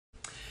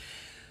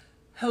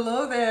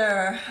Hello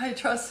there. I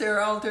trust you're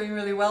all doing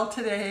really well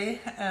today.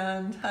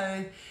 And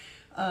I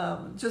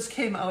just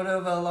came out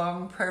of a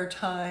long prayer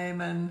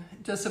time and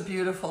just a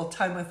beautiful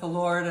time with the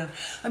Lord. And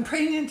I'm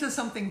praying into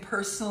something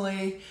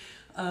personally.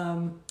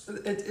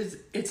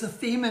 It's a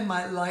theme in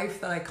my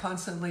life that I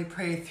constantly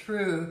pray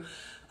through.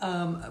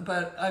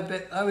 But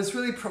I was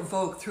really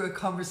provoked through a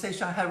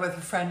conversation I had with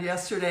a friend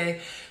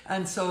yesterday.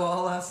 And so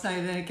all last night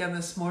and again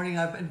this morning,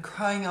 I've been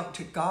crying out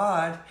to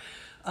God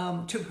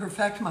to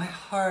perfect my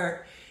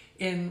heart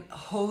in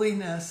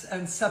holiness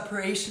and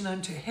separation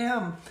unto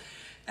Him.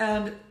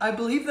 And I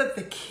believe that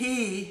the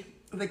key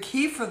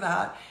for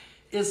that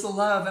is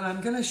love. And I'm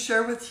going to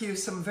share with you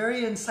some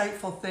very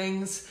insightful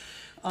things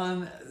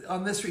on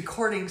this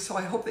recording. So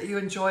I hope that you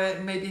enjoy it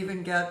and maybe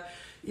even get,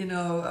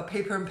 a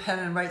paper and pen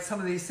and write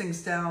some of these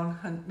things down.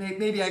 And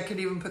maybe I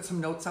could even put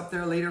some notes up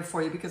there later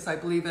for you, because I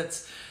believe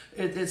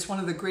it's one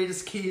of the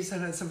greatest keys,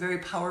 and it's a very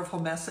powerful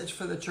message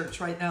for the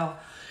church right now.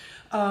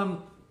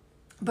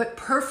 But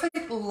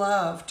perfect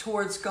love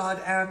towards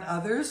God and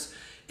others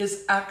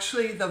is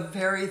actually the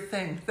very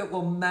thing that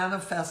will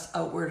manifest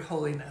outward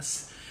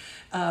holiness.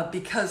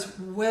 Because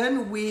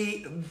when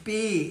we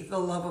be the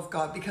love of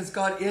God, because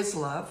God is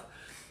love,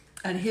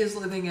 and He is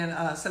living in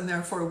us, and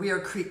therefore we are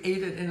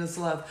created in His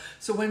love.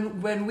 So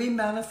when we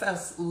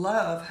manifest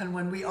love, and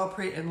when we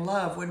operate in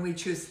love, when we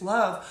choose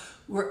love,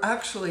 we're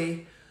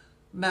actually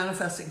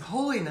manifesting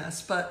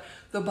holiness. But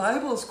the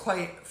Bible is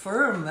quite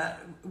firm that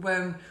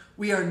when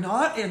we are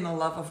not in the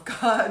love of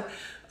God,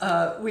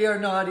 we are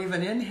not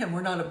even in Him.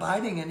 We're not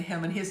abiding in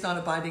Him, and He's not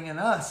abiding in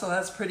us. So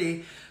that's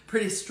pretty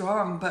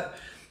strong. But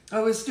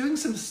I was doing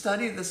some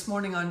study this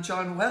morning on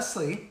John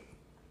Wesley.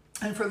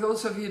 And for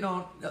those of you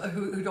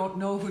who don't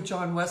know who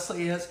John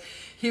Wesley is,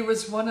 he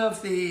was one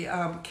of the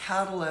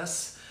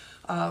catalysts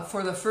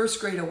for the First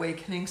Great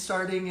Awakening,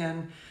 starting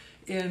in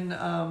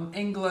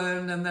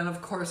England, and then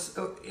of course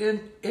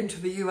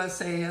into the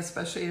USA,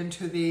 especially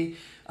into the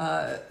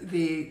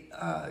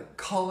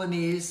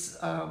colonies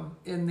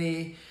in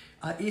the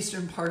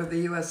eastern part of the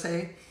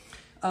USA.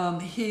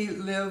 He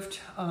lived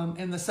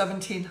in the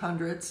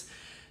 1700s,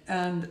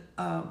 and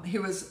he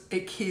was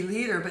a key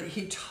leader, but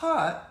he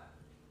taught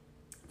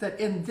that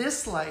in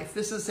this life,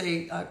 this is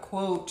a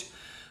quote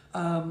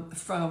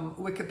from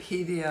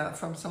Wikipedia,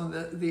 from some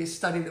of the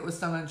study that was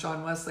done on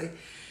John Wesley.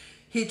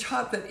 He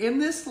taught that in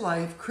this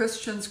life,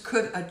 Christians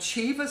could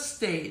achieve a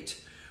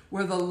state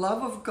where the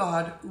love of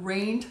God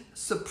reigned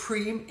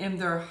supreme in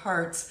their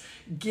hearts,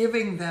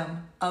 giving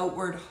them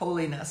outward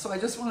holiness. So I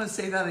just want to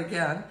say that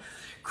again.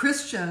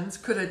 Christians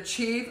could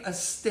achieve a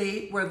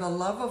state where the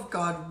love of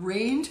God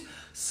reigned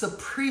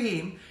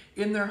supreme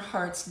in their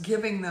hearts,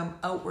 giving them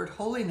outward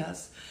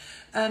holiness.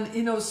 And,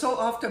 so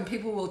often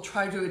people will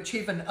try to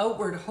achieve an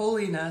outward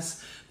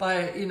holiness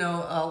by,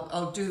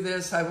 I'll do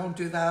this, I won't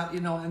do that,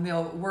 and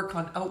they'll work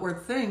on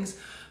outward things.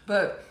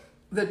 But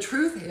the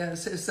truth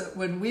is that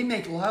when we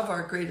make love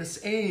our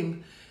greatest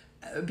aim,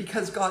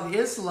 because God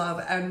is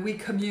love, and we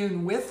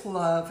commune with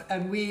love,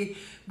 and we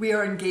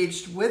are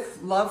engaged with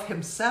love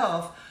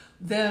Himself,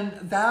 then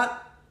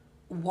that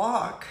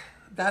walk,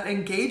 that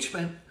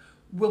engagement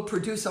will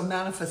produce a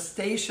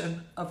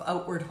manifestation of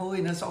outward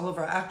holiness. All of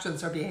our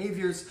actions, our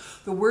behaviors,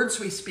 the words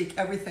we speak,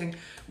 everything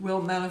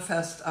will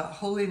manifest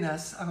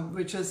holiness,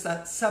 which is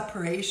that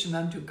separation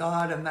unto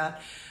God, and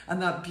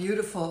that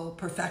beautiful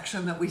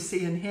perfection that we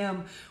see in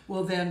Him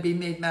will then be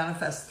made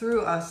manifest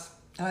through us.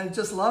 And I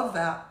just love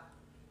that.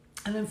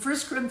 And in 1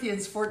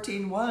 Corinthians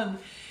 14:1,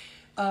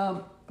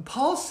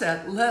 Paul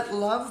said, let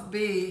love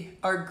be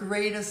our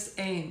greatest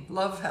aim.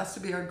 Love has to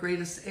be our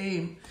greatest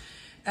aim.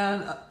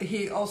 And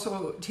he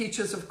also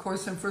teaches, of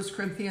course, in 1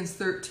 Corinthians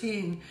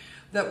 13,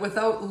 that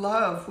without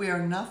love, we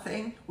are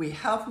nothing, we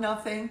have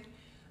nothing,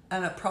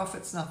 and it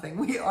profits nothing.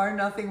 We are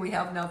nothing, we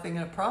have nothing,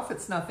 and it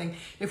profits nothing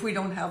if we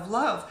don't have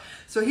love.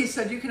 So he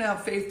said you can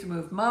have faith to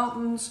move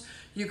mountains,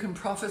 you can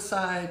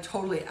prophesy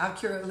totally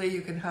accurately,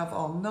 you can have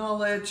all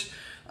knowledge,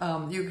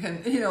 you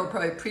can,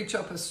 probably preach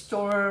up a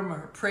storm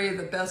or pray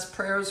the best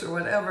prayers or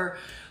whatever.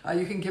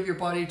 You can give your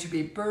body to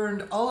be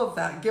burned, all of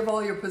that. Give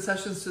all your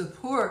possessions to the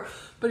poor.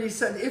 But he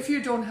said, if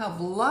you don't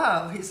have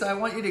love, he said, I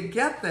want you to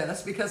get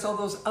this, because all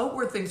those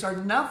outward things are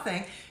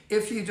nothing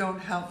if you don't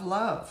have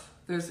love.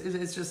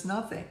 It's just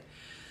nothing.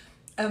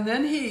 And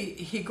then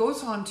he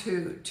goes on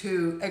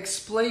to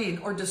explain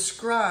or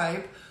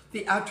describe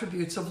the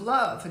attributes of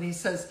love. And he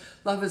says,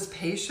 love is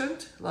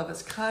patient, love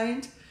is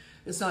kind,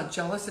 it's not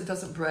jealous, it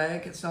doesn't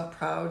brag, it's not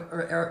proud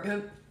or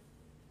arrogant,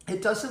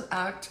 it doesn't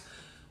act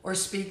or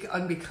speak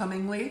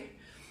unbecomingly,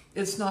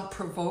 it's not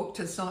provoked,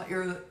 it's not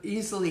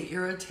easily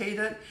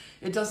irritated,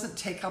 it doesn't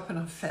take up an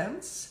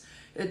offense,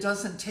 it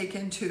doesn't take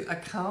into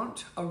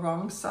account a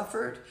wrong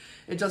suffered,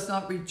 it does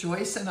not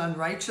rejoice in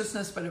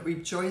unrighteousness, but it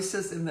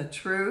rejoices in the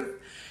truth.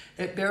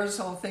 It bears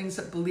all things,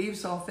 it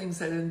believes all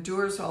things, it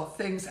endures all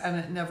things, and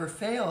it never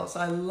fails.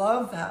 I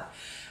love that.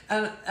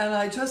 And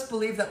I just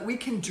believe that we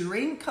can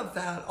drink of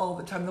that all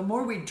the time. The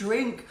more we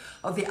drink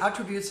of the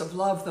attributes of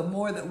love, the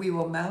more that we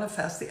will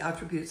manifest the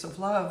attributes of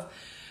love.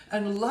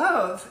 And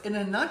love, in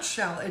a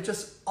nutshell, it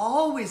just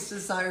always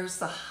desires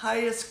the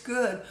highest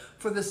good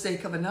for the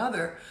sake of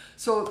another.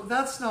 So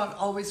that's not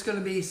always going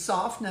to be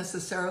soft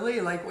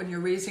necessarily. Like when you're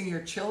raising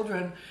your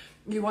children,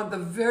 you want the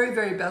very,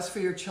 very best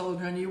for your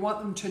children. You want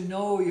them to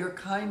know your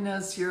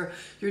kindness, your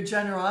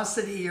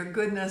generosity, your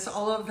goodness,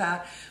 all of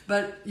that.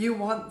 But you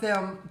want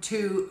them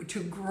to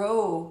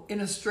grow in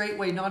a straight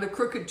way, not a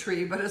crooked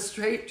tree, but a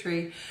straight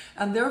tree.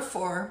 And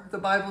therefore, the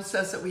Bible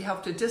says that we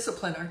have to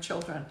discipline our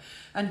children.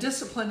 And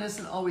discipline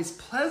isn't always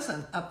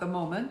pleasant at the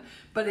moment,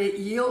 but it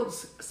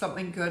yields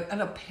something good.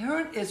 And a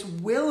parent is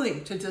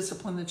willing to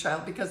discipline the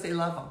child because they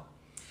love them.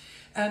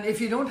 And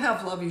if you don't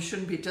have love, you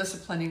shouldn't be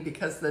disciplining,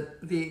 because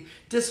the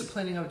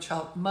disciplining of a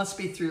child must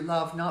be through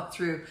love, not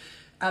through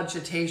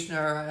agitation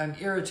or I'm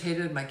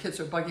irritated, my kids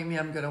are bugging me,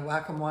 I'm going to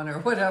whack them one or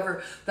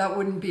whatever. That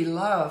wouldn't be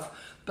love.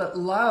 But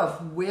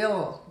love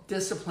will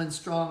discipline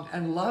strong,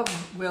 and love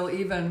will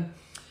even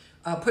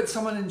put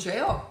someone in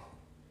jail.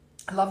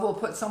 Love will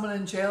put someone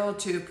in jail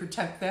to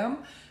protect them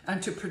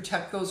and to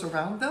protect those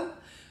around them,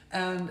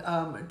 and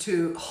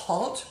to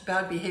halt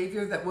bad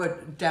behavior that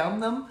would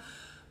down them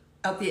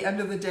at the end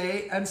of the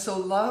day. And so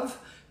love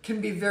can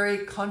be very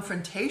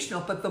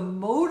confrontational, but the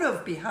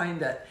motive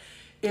behind it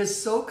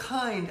is so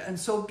kind and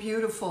so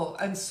beautiful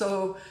and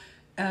so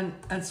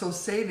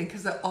saving,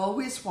 because it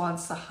always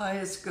wants the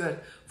highest good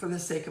for the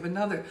sake of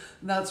another.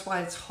 And that's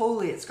why it's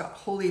holy. It's got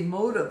holy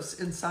motives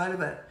inside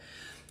of it.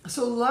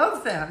 So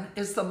love then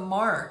is the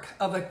mark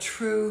of a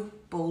true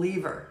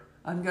believer.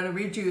 I'm going to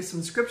read you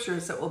some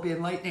scriptures that will be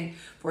enlightening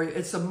for you.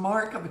 It's a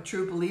mark of a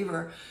true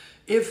believer.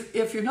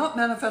 If you're not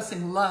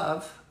manifesting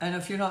love, and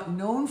if you're not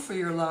known for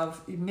your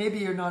love, maybe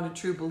you're not a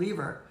true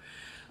believer.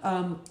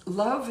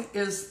 Love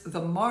is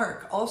the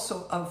mark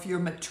also of your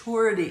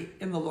maturity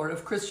in the Lord,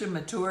 of Christian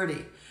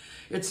maturity.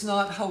 It's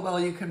not how well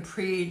you can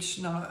preach,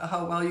 not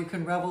how well you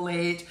can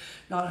revelate,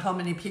 not how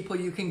many people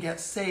you can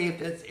get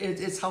saved.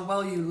 It's how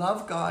well you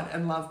love God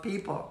and love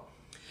people.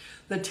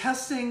 The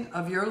testing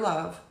of your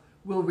love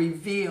will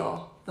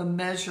reveal the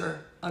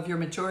measure of your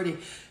maturity.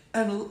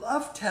 And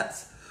love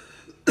tests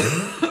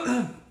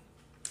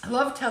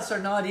love tests are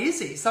not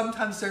easy.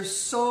 Sometimes they're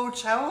so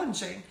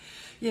challenging.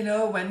 You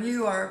know, when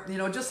you are,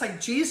 just like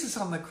Jesus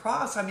on the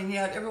cross, I mean, he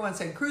had everyone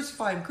saying,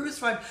 crucify him,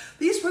 crucify him.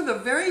 These were the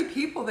very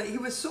people that he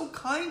was so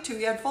kind to.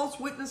 He had false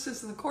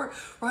witnesses in the court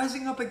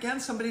rising up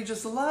against him, but he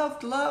just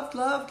loved,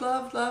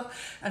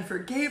 and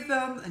forgave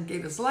them and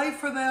gave his life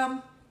for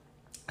them,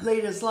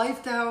 laid his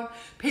life down,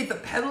 paid the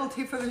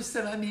penalty for their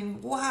sin. I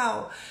mean,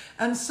 wow.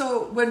 And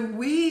so when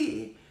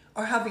we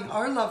are having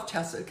our love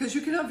tested, because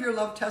you can have your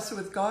love tested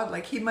with God,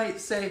 like he might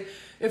say,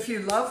 if you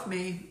love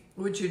me,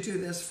 would you do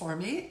this for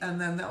me?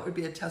 And then that would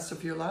be a test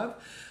of your love.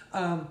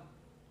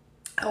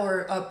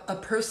 Or a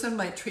person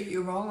might treat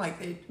you wrong, like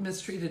they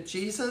mistreated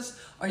Jesus.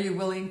 Are you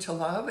willing to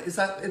love? Is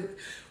that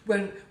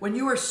when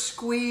you are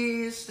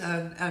squeezed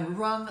and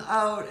wrung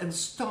out and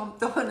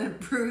stomped on and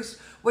bruised,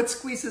 what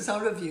squeezes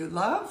out of you?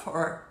 Love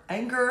or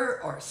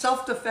anger or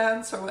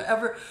self-defense or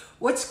whatever?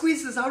 What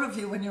squeezes out of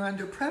you when you're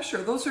under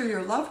pressure? Those are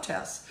your love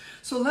tests.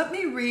 So let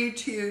me read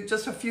to you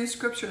just a few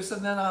scriptures,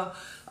 and then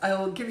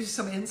I'll give you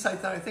some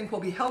insight that I think will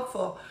be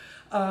helpful.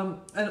 And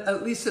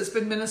at least it's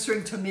been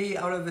ministering to me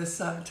out of this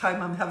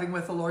time I'm having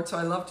with the Lord, so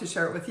I love to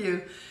share it with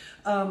you.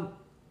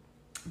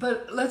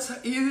 But let's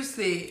use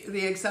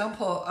the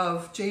example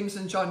of James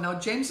and John. Now,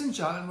 James and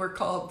John were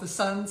called the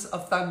sons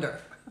of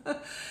thunder.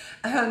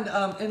 And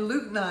in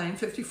Luke 9,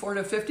 54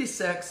 to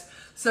 56,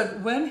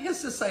 said, when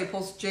his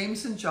disciples,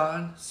 James and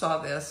John, saw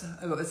this,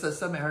 it was the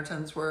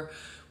Samaritans were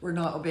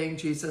not obeying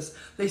Jesus.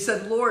 They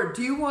said, Lord,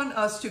 do you want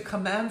us to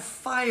command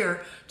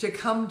fire to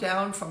come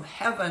down from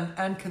heaven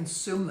and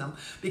consume them?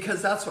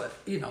 Because that's what,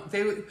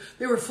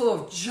 they were full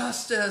of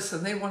justice,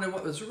 and they wanted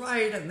what was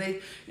right, and they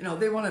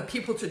wanted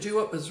people to do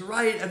what was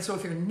right. And so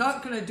if you're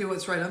not going to do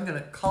what's right, I'm going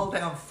to call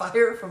down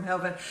fire from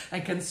heaven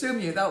and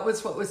consume you. That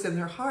was what was in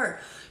their heart.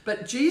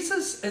 But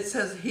Jesus, it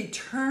says, he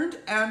turned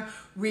and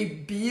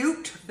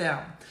rebuked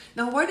them.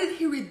 Now, why did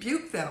he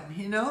rebuke them?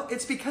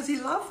 It's because he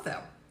loved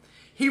them.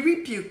 He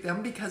rebuked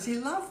them because he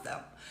loved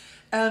them.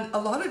 And a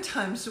lot of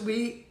times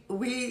we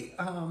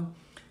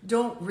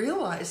don't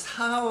realize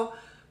how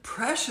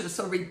precious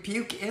a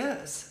rebuke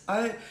is.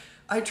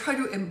 I try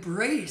to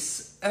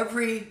embrace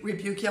every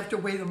rebuke. You have to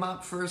weigh them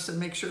up first and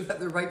make sure that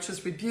they're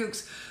righteous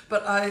rebukes.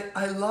 But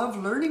I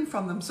love learning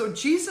from them. So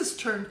Jesus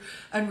turned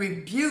and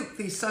rebuked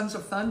these sons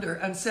of thunder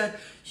and said,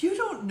 you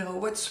don't know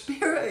what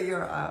spirit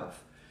you're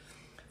of.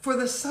 For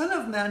the Son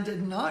of Man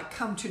did not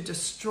come to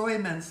destroy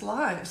men's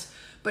lives,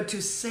 but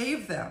to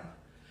save them.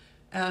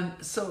 And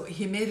so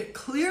he made it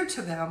clear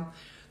to them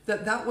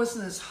that that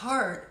wasn't his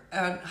heart,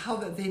 and how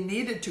that they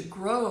needed to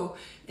grow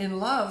in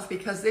love,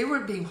 because they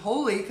weren't being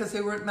holy, because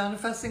they weren't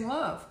manifesting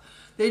love.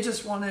 They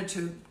just wanted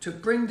to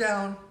bring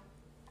down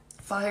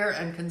fire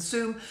and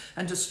consume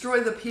and destroy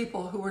the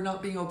people who were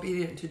not being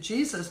obedient to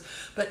Jesus.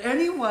 But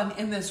anyone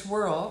in this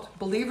world,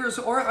 believers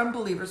or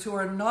unbelievers, who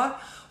are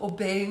not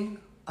obeying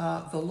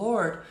the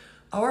Lord,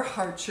 our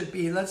heart should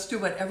be, let's do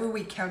whatever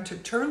we can to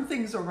turn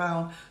things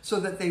around so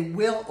that they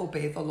will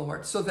obey the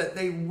Lord, so that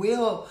they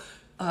will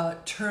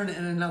turn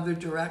in another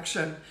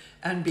direction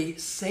and be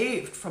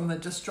saved from the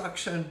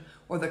destruction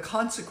or the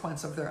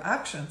consequence of their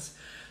actions.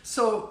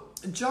 So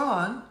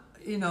John,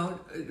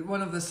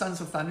 one of the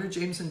sons of thunder,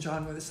 James and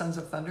John were the sons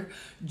of thunder.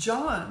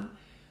 John,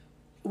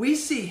 we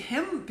see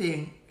him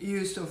being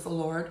used of the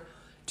Lord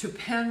to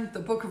pen the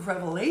book of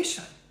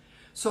Revelation.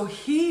 So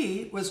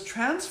he was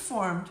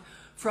transformed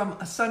from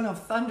a son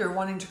of thunder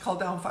wanting to call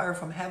down fire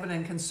from heaven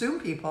and consume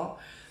people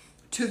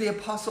to the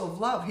apostle of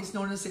love. He's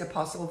known as the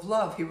apostle of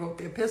love. He wrote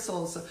the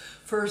epistles,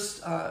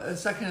 1st,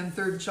 2nd, and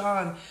 3rd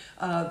John,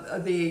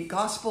 the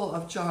Gospel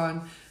of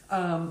John,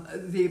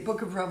 the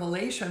book of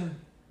Revelation,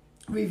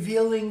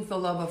 revealing the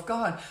love of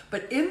God.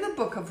 But in the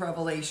book of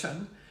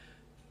Revelation,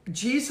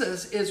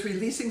 Jesus is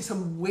releasing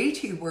some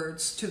weighty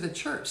words to the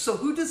church. So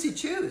who does he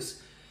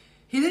choose?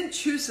 He didn't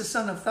choose the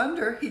son of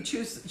thunder. He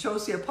chose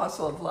the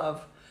apostle of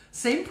love.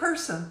 Same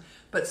person,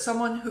 but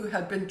someone who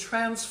had been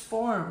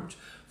transformed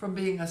from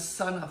being a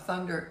son of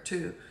thunder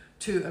to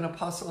an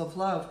apostle of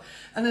love.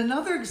 And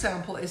another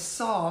example is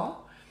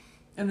Saul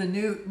in the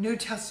New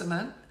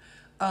Testament.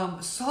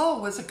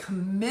 Saul was a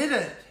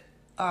committed,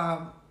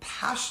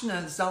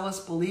 passionate, zealous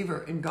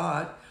believer in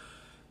God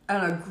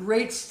and a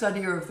great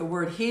studier of the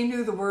word. He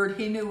knew the word.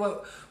 He knew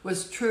what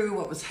was true,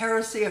 what was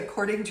heresy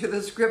according to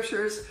the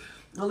scriptures.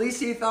 At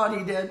least he thought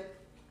he did.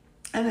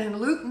 And in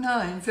Luke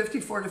 9,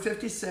 54 to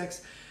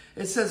 56,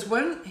 it says,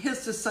 when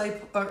his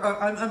disciple,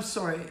 I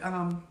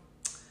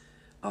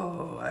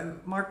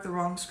marked the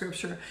wrong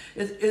scripture.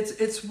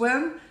 It's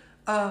when,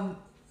 I'm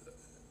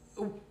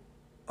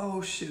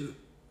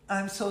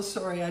so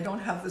sorry. I don't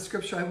have the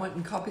scripture. I went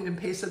and copied and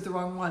pasted the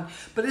wrong one.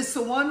 But it's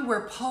the one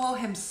where Paul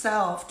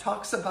himself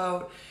talks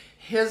about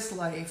his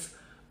life,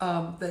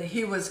 that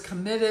he was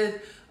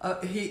committed.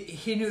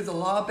 He knew the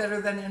law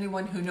better than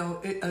anyone who knew.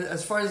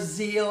 As far as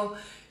zeal,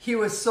 he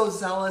was so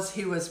zealous.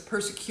 He was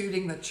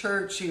persecuting the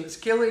church. He was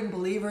killing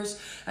believers.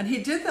 And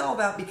he did all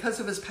that because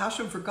of his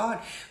passion for God.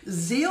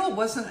 Zeal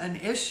wasn't an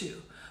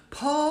issue.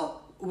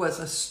 Paul was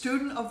a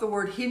student of the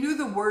word. He knew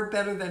the word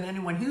better than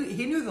anyone.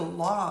 He knew the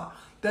law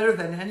better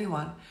than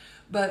anyone,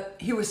 but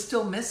he was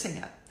still missing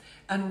it.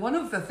 And one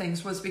of the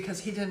things was because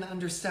he didn't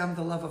understand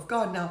the love of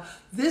God. Now,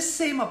 this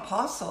same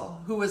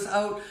apostle who was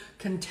out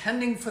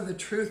contending for the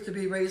truth to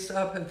be raised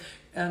up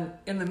and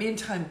in the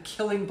meantime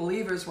killing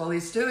believers while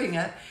he's doing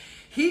it,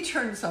 he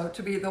turns out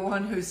to be the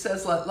one who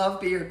says, let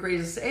love be your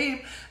greatest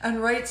aim,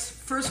 and writes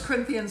 1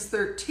 Corinthians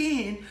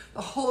 13,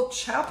 the whole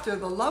chapter,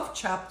 the love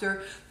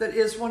chapter, that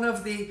is one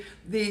of the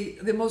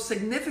most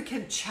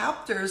significant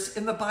chapters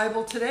in the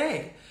Bible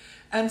today.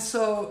 And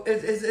so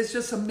it's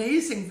just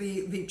amazing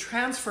the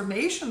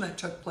transformation that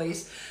took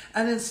place.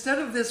 And instead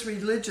of this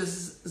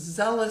religious,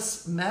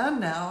 zealous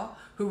man now,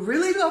 who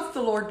really loved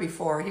the Lord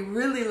before, he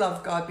really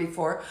loved God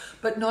before,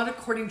 but not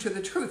according to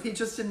the truth. He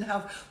just didn't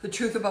have the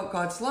truth about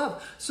God's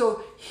love.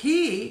 So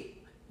he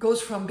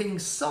goes from being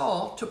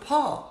Saul to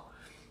Paul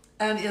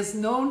and is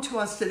known to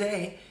us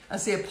today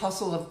as the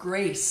apostle of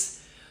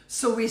grace.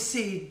 So we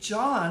see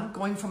John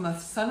going from a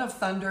son of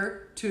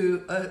thunder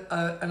to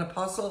an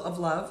apostle of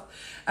love.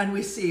 And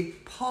we see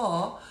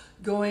Paul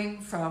going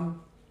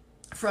from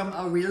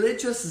a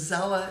religious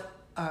zealot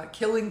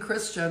killing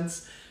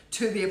Christians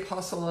to the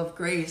apostle of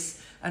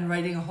grace and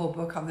writing a whole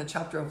book on the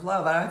chapter of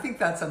love. And I think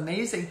that's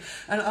amazing.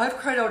 And I've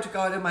cried out to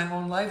God in my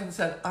own life and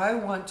said, I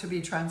want to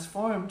be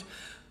transformed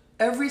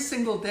every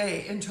single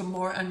day into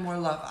more and more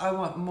love. I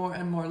want more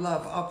and more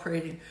love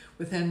operating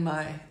within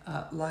my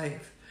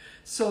life.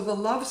 So the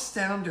love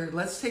standard,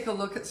 let's take a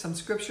look at some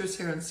scriptures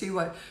here and see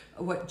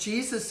what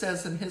Jesus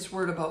says in his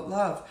word about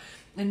love.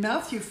 In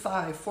Matthew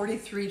 5,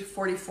 43 to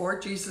 44,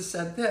 Jesus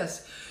said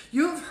this,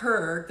 you have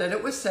heard that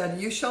it was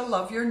said, you shall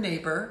love your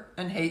neighbor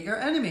and hate your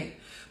enemy.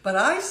 But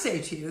I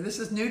say to you, this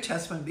is New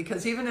Testament,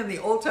 because even in the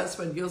Old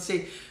Testament, you'll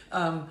see,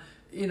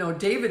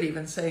 David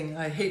even saying,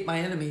 I hate my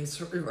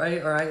enemies,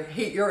 right? Or I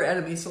hate your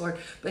enemies, Lord.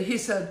 But he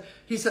said,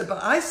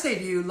 but I say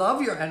to you,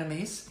 love your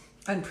enemies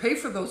and pray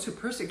for those who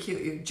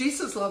persecute you.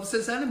 Jesus loves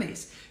his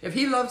enemies. If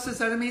he loves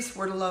his enemies,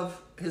 we're to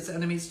love his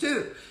enemies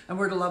too. And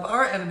we're to love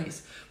our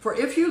enemies. For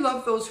if you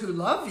love those who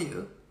love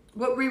you,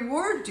 what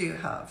reward do you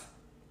have?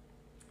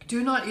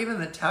 Do not even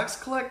the tax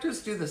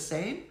collectors do the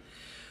same?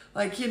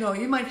 Like, you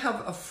might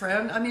have a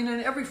friend. I mean,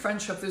 in every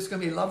friendship, there's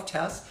going to be love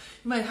tests.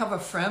 You might have a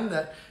friend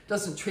that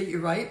doesn't treat you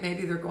right.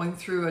 Maybe they're going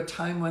through a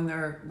time when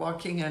they're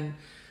walking and,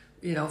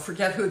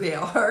 forget who they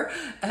are,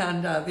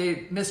 and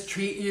they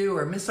mistreat you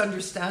or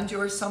misunderstand you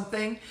or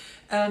something.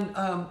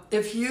 And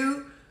if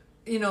you,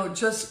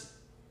 just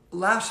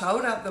lash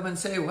out at them and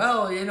say,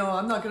 well,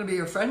 I'm not going to be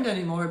your friend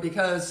anymore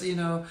because,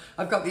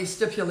 I've got these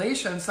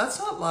stipulations, that's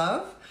not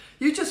love.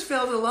 You just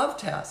failed a love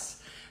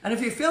test. And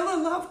if you fail a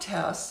love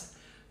test,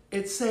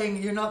 it's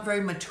saying you're not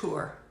very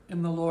mature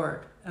in the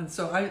Lord. And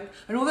so I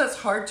know that's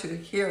hard to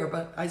hear,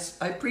 but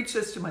I preach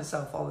this to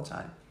myself all the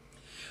time.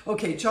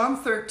 Okay, John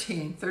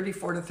 13,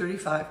 34 to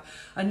 35.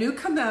 A new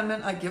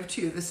commandment I give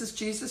to you, this is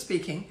Jesus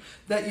speaking,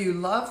 that you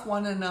love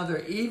one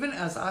another, even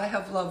as I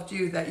have loved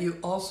you, that you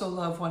also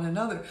love one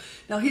another.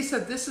 Now he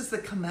said, this is the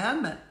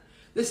commandment.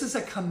 This is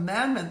a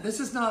commandment. This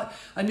is not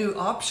a new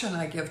option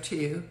I give to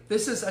you.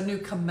 This is a new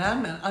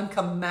commandment. I'm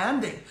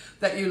commanding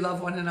that you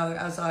love one another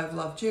as I have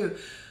loved you.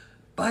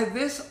 By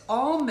this,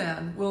 all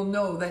men will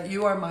know that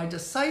you are my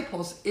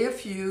disciples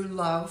if you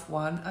love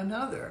one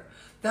another.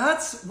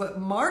 That's what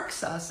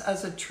marks us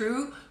as a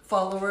true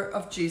follower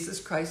of Jesus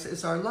Christ,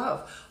 is our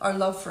love. Our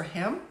love for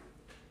him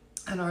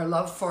and our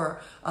love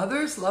for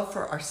others, love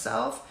for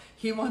ourselves.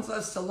 He wants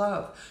us to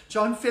love.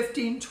 John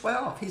 15,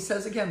 12, he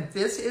says again,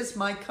 this is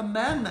my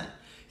commandment.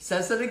 He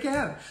says it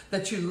again,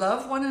 that you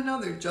love one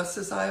another just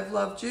as I have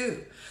loved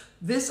you.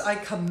 This I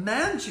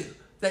command you,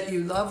 that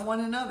you love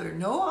one another.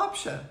 No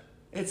option.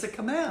 It's a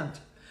command.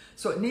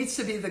 So it needs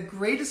to be the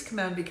greatest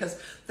command, because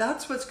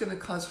that's what's going to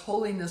cause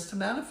holiness to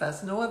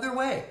manifest. No other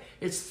way.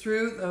 It's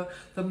through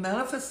the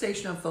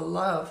manifestation of the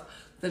love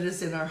that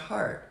is in our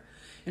heart.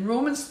 In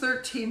Romans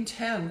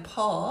 13:10,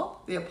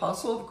 Paul, the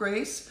apostle of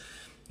grace,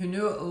 who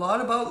knew a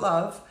lot about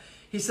love,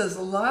 he says,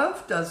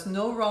 love does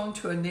no wrong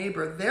to a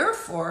neighbor.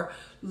 Therefore,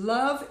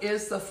 love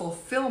is the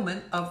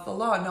fulfillment of the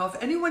law. Now,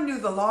 if anyone knew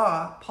the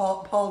law,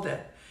 Paul did.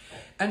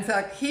 In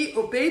fact, he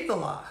obeyed the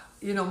law,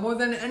 more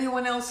than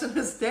anyone else in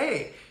his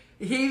day.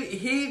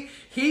 He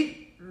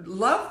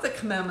loved the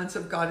commandments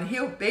of God and he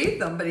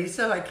obeyed them, but he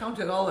said, I count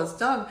it all as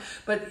done.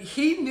 But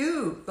he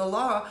knew the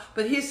law,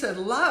 but he said,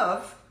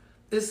 love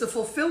is the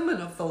fulfillment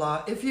of the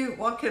law. If you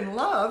walk in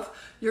love,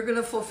 you're going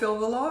to fulfill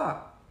the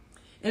law.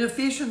 In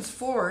Ephesians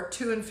 4,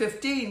 2 and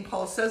 15,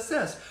 Paul says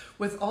this,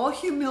 with all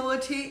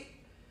humility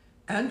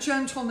and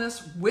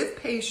gentleness, with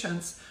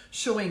patience,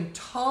 showing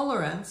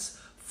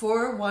tolerance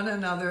for one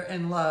another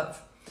in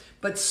love,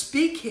 but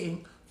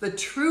speaking the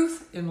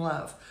truth in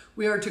love.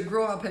 We are to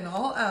grow up in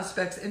all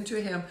aspects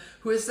into him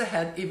who is the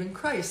head, even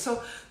Christ.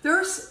 So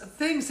there's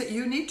things that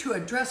you need to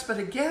address, but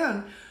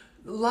again,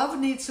 love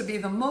needs to be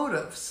the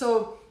motive.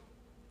 So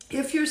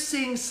if you're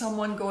seeing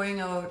someone going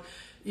out,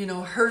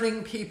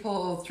 hurting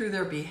people through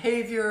their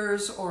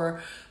behaviors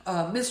or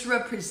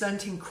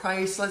misrepresenting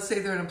Christ, let's say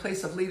they're in a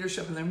place of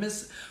leadership and they're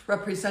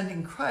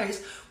misrepresenting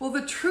Christ, well,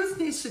 the truth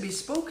needs to be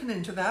spoken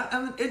into that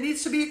and it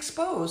needs to be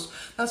exposed.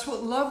 That's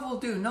what love will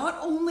do, not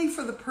only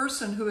for the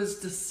person who is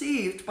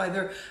deceived by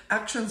their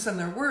actions and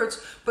their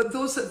words, but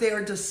those that they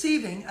are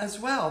deceiving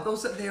as well,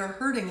 those that they are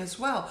hurting as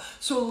well.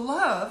 So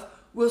love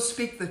will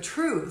speak the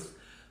truth,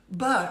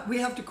 but we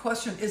have to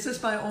question, is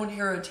this my own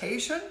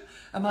irritation?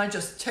 Am I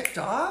just ticked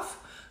off?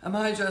 Am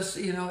I just,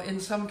 in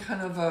some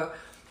kind of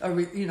I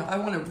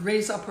want to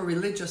raise up a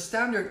religious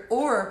standard?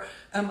 Or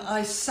am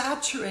I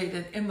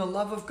saturated in the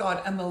love of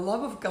God, and the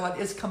love of God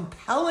is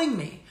compelling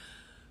me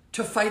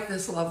to fight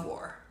this love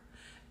war?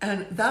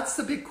 And that's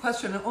the big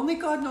question. And only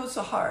God knows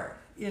the heart,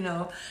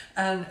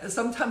 And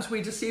sometimes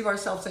we deceive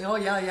ourselves saying, oh,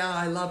 yeah,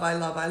 I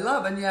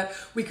love. And yet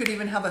we could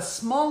even have a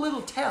small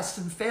little test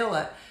and fail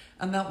it.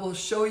 And that will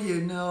show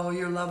you, no,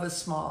 your love is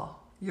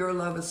small. Your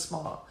love is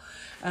small.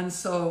 And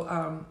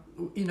so,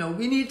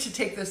 we need to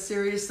take this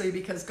seriously,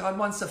 because God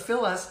wants to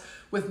fill us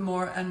with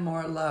more and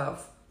more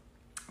love.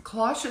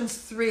 Colossians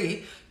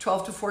 3,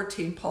 12 to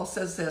 14, Paul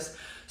says this,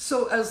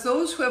 so as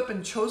those who have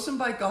been chosen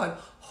by God,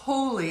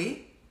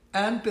 holy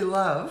and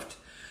beloved,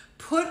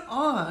 put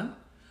on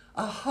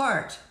a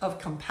heart of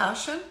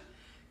compassion,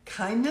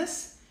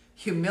 kindness,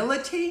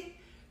 humility,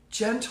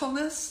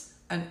 gentleness,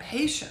 and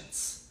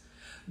patience,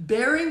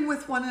 bearing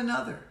with one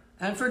another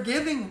and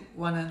forgiving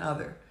one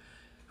another.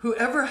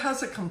 Whoever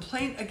has a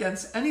complaint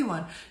against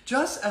anyone,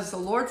 just as the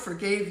Lord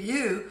forgave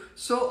you,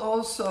 so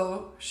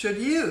also should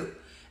you.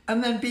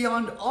 And then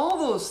beyond all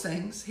those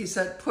things, he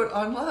said, put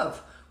on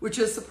love, which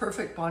is the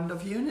perfect bond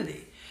of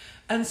unity.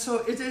 And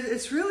so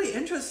it's really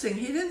interesting.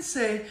 He didn't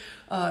say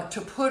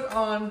to put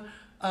on,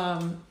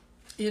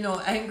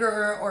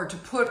 anger, or to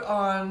put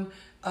on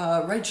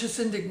righteous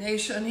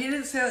indignation. He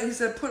didn't say, he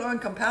said, put on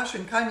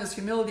compassion, kindness,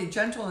 humility,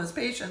 gentleness,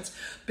 patience,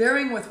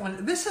 bearing with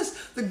one. This is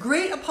the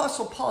great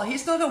apostle Paul.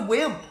 He's not a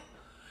wimp.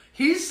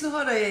 He's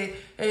not a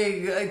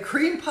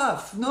cream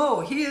puff. No,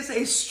 he is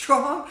a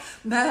strong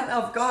man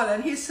of God.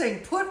 And he's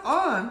saying, put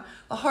on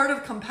a heart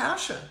of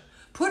compassion.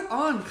 Put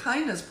on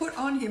kindness, put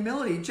on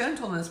humility,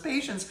 gentleness,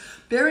 patience,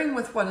 bearing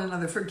with one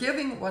another,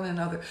 forgiving one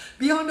another.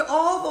 Beyond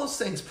all those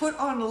things, put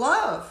on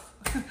love.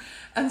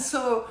 And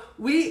so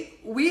we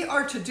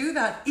are to do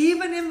that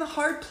even in the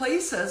hard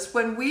places,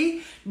 when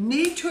we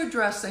need to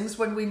address things,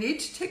 when we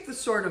need to take the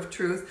sword of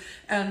truth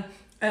and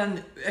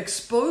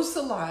expose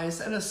the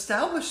lies and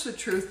establish the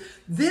truth.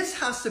 This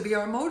has to be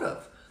our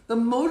motive. The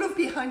motive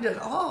behind it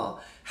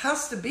all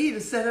has to be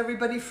to set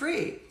everybody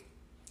free.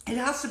 It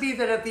has to be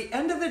that at the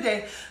end of the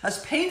day,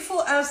 as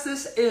painful as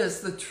this is,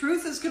 the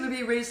truth is going to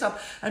be raised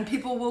up and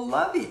people will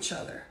love each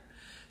other.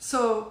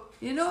 So,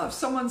 if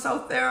someone's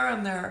out there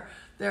and they're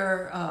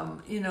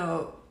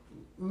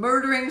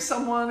murdering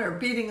someone or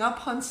beating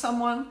up on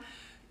someone,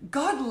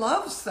 God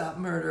loves that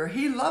murder.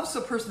 He loves the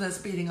person that's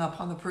beating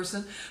up on the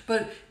person,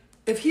 but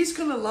if he's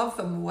going to love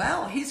them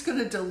well, he's going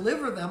to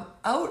deliver them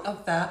out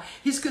of that.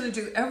 He's going to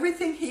do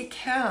everything he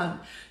can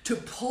to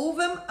pull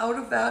them out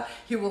of that.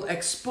 He will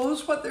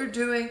expose what they're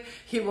doing.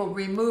 He will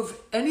remove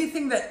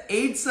anything that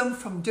aids them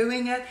from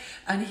doing it.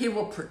 And he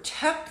will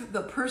protect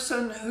the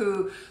person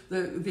who,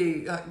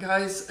 the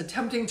guy's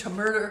attempting to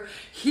murder.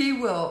 He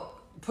will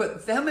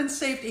put them in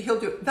safety. He'll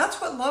do,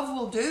 that's what love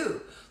will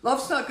do.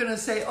 Love's not going to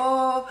say,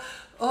 oh,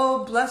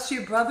 bless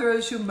you, brother,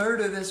 as you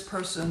murder this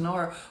person,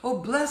 or, oh,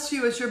 bless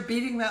you as you're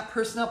beating that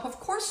person up. Of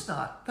course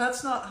not.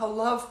 That's not how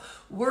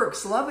love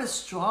works. Love is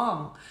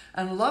strong,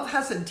 and love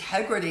has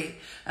integrity,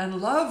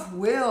 and love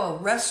will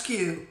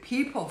rescue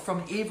people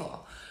from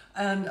evil.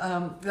 And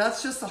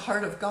that's just the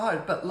heart of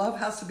God. But love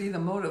has to be the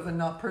motive and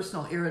not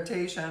personal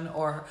irritation,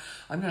 or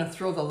I'm going to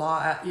throw the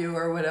law at you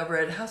or whatever.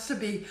 It has to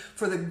be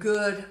for the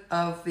good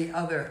of the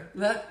other.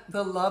 Let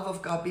the love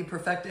of God be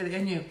perfected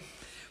in you.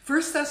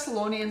 1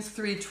 Thessalonians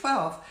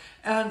 3:12,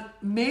 and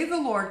may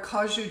the Lord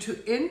cause you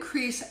to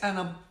increase and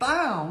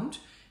abound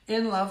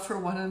in love for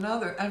one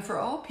another and for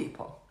all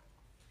people.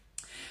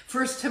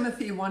 1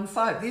 Timothy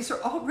 1:5, these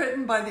are all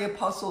written by the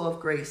apostle of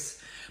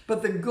grace.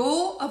 But the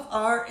goal of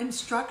our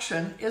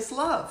instruction is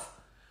love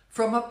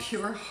from a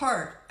pure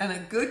heart and a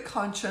good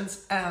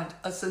conscience and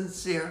a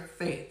sincere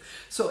faith.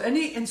 So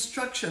any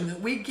instruction that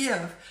we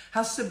give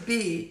has to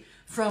be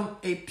from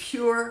a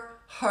pure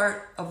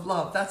heart of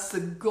love. That's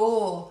the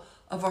goal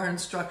of our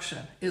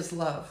instruction, is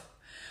love.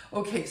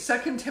 Okay,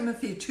 2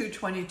 Timothy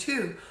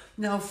 2:22.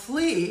 Now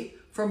flee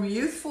from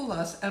youthful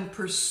lust and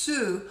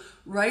pursue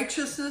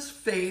righteousness,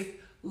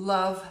 faith,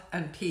 love,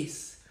 and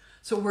peace.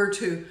 So we're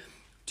to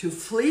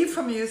flee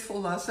from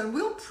youthful lust, and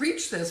we'll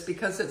preach this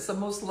because it's the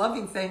most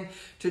loving thing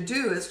to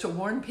do, is to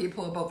warn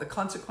people about the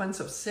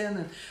consequence of sin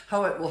and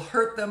how it will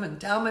hurt them and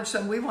damage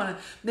them. We want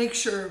to make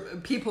sure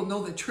people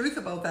know the truth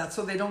about that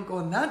so they don't go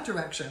in that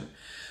direction.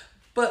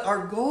 But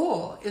our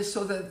goal is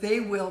so that they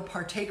will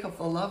partake of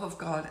the love of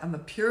God and the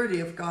purity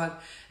of God.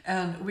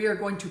 And we are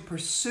going to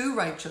pursue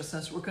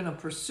righteousness. We're going to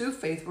pursue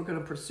faith. We're going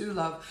to pursue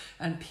love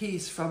and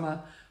peace from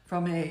a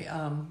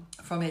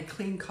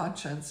clean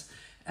conscience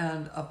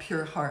and a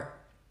pure heart.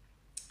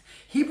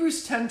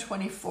 Hebrews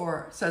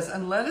 10:24 says,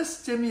 and let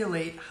us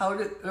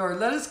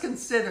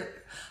consider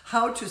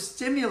how to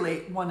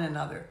stimulate one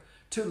another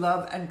to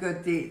love and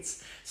good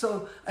deeds.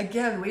 So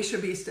again, we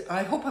should be,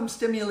 I hope I'm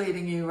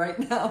stimulating you right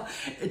now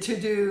to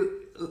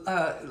do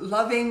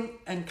loving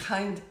and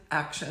kind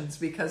actions,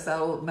 because that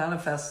will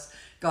manifest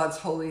God's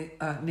holy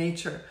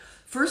nature.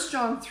 1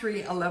 John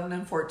 3:11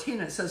 and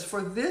 14, it says,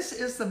 for this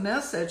is the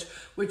message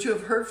which you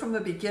have heard from the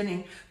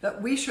beginning,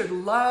 that we should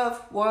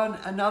love one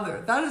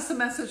another. That is the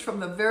message from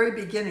the very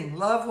beginning.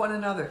 Love one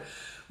another.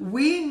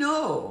 We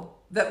know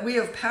that we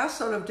have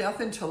passed out of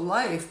death into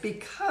life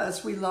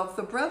because we love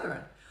the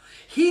brethren.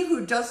 He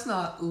who does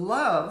not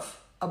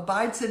love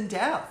abides in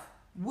death.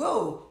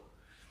 Whoa.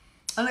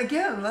 And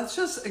again, let's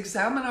just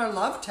examine our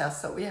love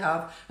tests that we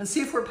have and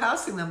see if we're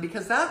passing them,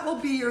 because that will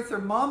be your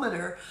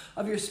thermometer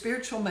of your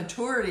spiritual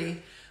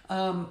maturity.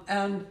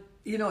 And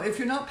you know, if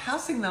you're not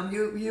passing them,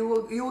 you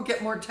will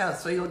get more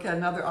tests. So you'll get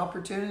another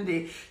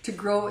opportunity to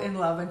grow in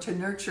love and to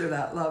nurture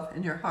that love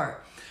in your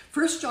heart.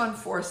 1 John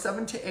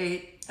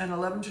 4:7-8 and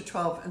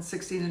 11-12 and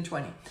 16 and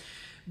 20.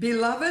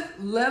 Beloved,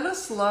 let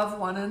us love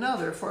one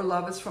another, for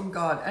love is from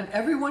God, and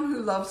everyone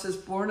who loves is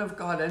born of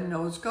God and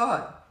knows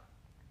God.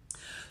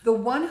 The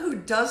one who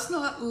does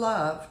not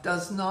love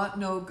does not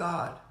know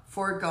God,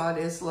 for God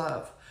is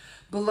love.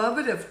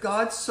 Beloved, if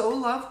God so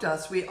loved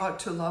us, we ought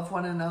to love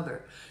one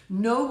another.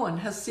 No one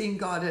has seen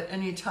God at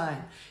any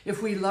time.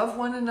 If we love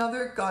one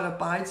another, God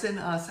abides in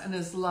us, and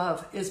his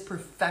love is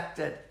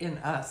perfected in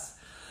us.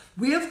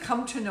 We have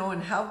come to know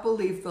and have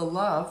believed the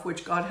love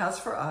which God has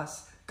for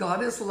us.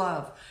 God is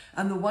love,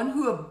 and the one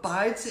who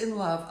abides in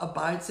love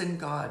abides in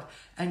God,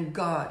 and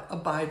God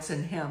abides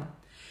in him.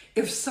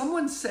 If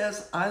someone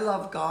says, I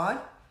love God,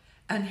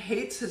 and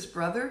hates his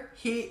brother,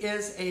 he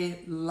is a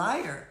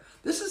liar.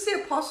 This is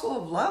the apostle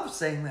of love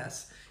saying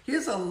this. He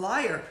is a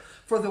liar.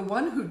 For the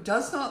one who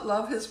does not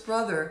love his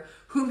brother,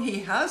 whom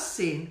he has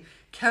seen,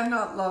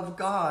 cannot love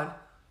God,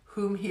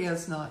 whom he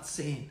has not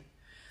seen.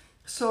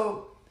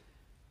 So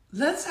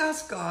let's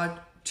ask God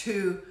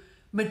to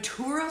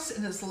mature us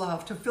in his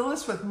love, to fill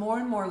us with more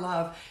and more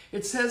love.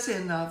 It says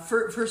in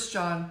 1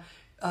 John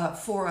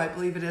 4, I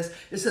believe it is,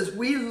 it says,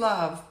 we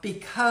love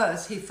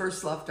because he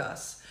first loved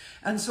us.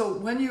 And so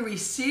when you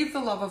receive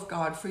the love of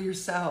God for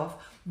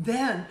yourself,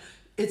 then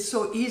it's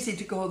so easy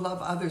to go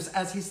love others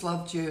as he's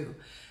loved you.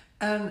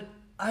 And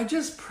I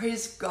just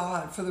praise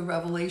God for the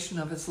revelation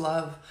of his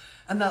love,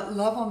 and that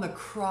love on the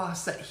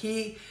cross,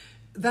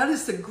 that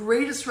is the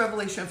greatest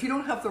revelation. If you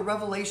don't have the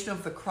revelation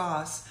of the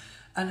cross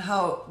and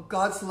how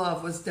God's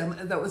love was,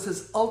 that was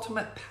his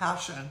ultimate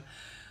passion,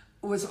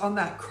 was on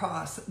that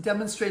cross,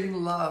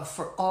 demonstrating love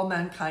for all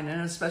mankind,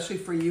 and especially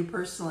for you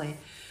personally.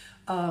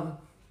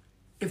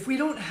 If we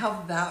don't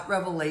have that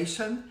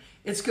revelation,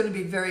 it's going to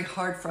be very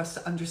hard for us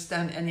to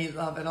understand any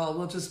love at all.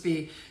 We'll just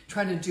be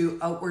trying to do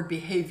outward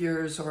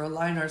behaviors or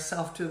align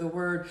ourselves to the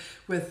word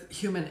with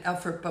human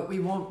effort, but we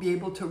won't be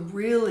able to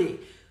really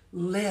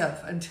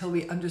live until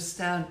we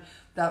understand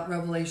that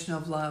revelation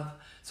of love.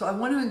 So I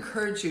want to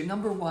encourage you,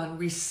 number one,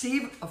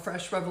 receive a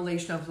fresh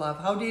revelation of love.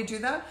 How do you do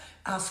that?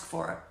 Ask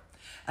for it.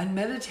 And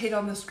meditate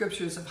on the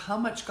scriptures of how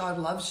much God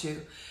loves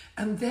you.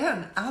 And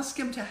then ask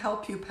him to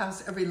help you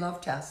pass every love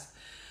test.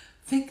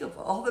 Think of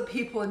all the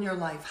people in your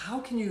life. How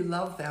can you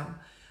love them?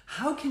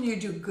 How can you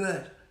do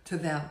good to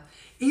them?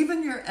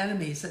 Even your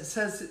enemies, it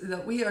says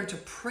that we are to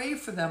pray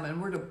for them and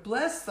we're to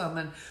bless them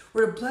and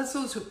we're to bless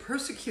those who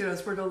persecute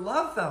us. We're to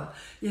love them.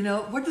 You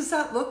know, what does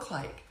that look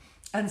like?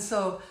 And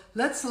so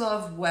let's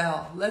love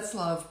well. Let's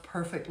love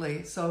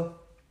perfectly. So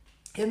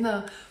in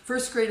the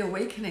First Great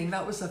Awakening,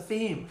 that was a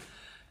theme.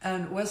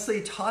 And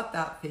Wesley taught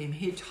that theme.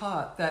 He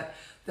taught that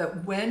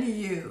when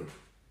you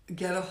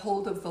get a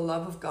hold of the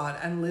love of God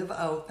and live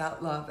out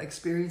that love,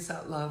 experience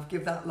that love,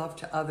 give that love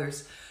to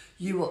others,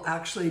 you will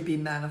actually be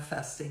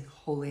manifesting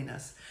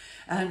holiness.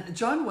 And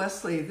John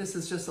Wesley, this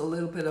is just a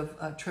little bit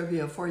of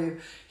trivia for you.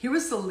 He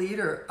was the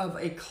leader of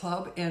a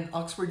club in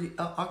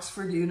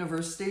Oxford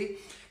University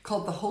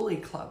called the Holy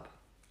Club.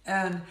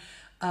 And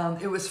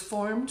it was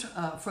formed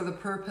for the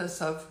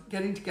purpose of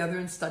getting together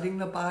and studying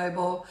the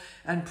Bible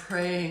and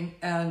praying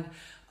and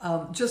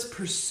just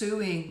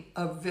pursuing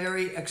a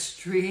very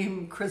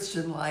extreme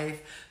Christian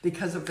life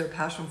because of their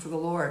passion for the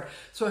Lord.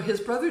 So his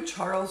brother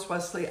Charles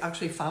Wesley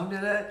actually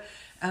founded it.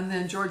 And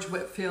then George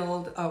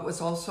Whitefield was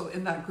also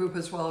in that group,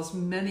 as well as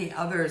many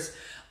others.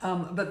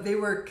 But they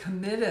were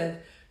committed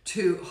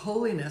to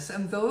holiness.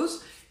 And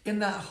those in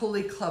that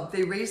holy club,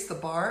 they raised the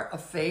bar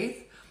of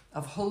faith,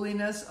 of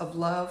holiness, of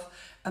love.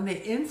 And they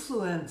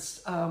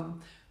influenced,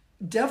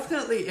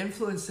 definitely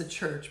influenced the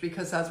church,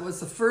 because that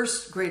was the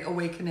First Great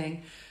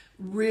Awakening,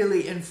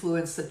 really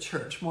influenced the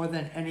church more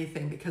than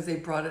anything, because they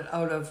brought it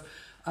out of,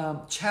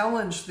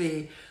 challenged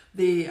the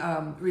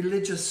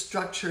religious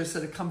structures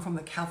that had come from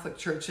the Catholic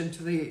Church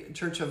into the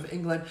Church of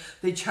England.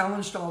 They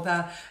challenged all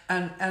that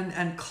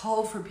and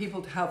called for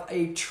people to have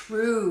a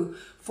true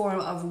form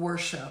of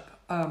worship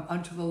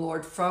unto the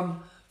Lord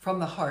from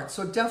the heart.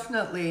 So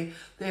definitely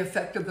they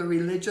affected the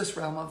religious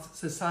realm of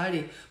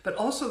society, but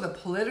also the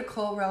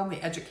political realm,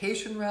 the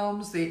education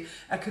realms, the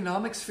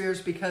economic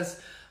spheres,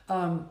 because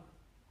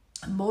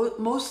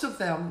most of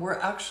them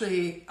were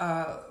actually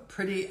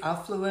pretty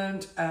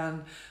affluent,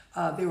 and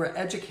they were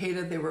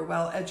educated. They were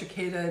well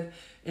educated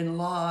in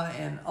law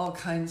and all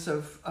kinds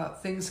of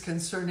things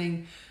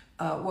concerning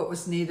what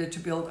was needed to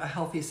build a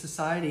healthy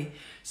society.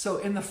 So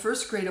in the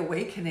First Great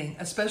Awakening,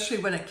 especially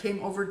when it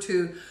came over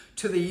to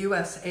the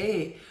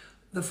USA,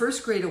 the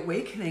First Great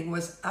Awakening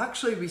was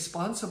actually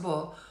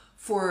responsible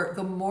for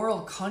the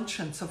moral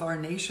conscience of our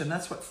nation.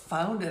 That's what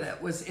founded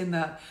it, was in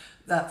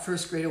that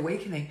First Great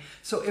Awakening.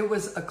 So it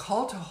was a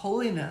call to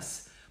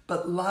holiness,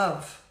 but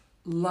love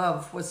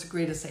was the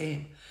greatest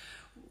aim.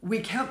 We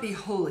can't be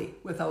holy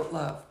without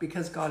love,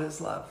 because God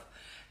is love.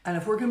 And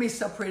if we're going to be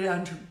separated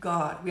unto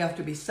God, we have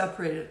to be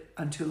separated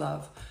unto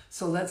love.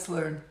 So let's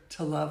learn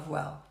to love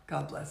well.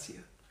 God bless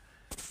you.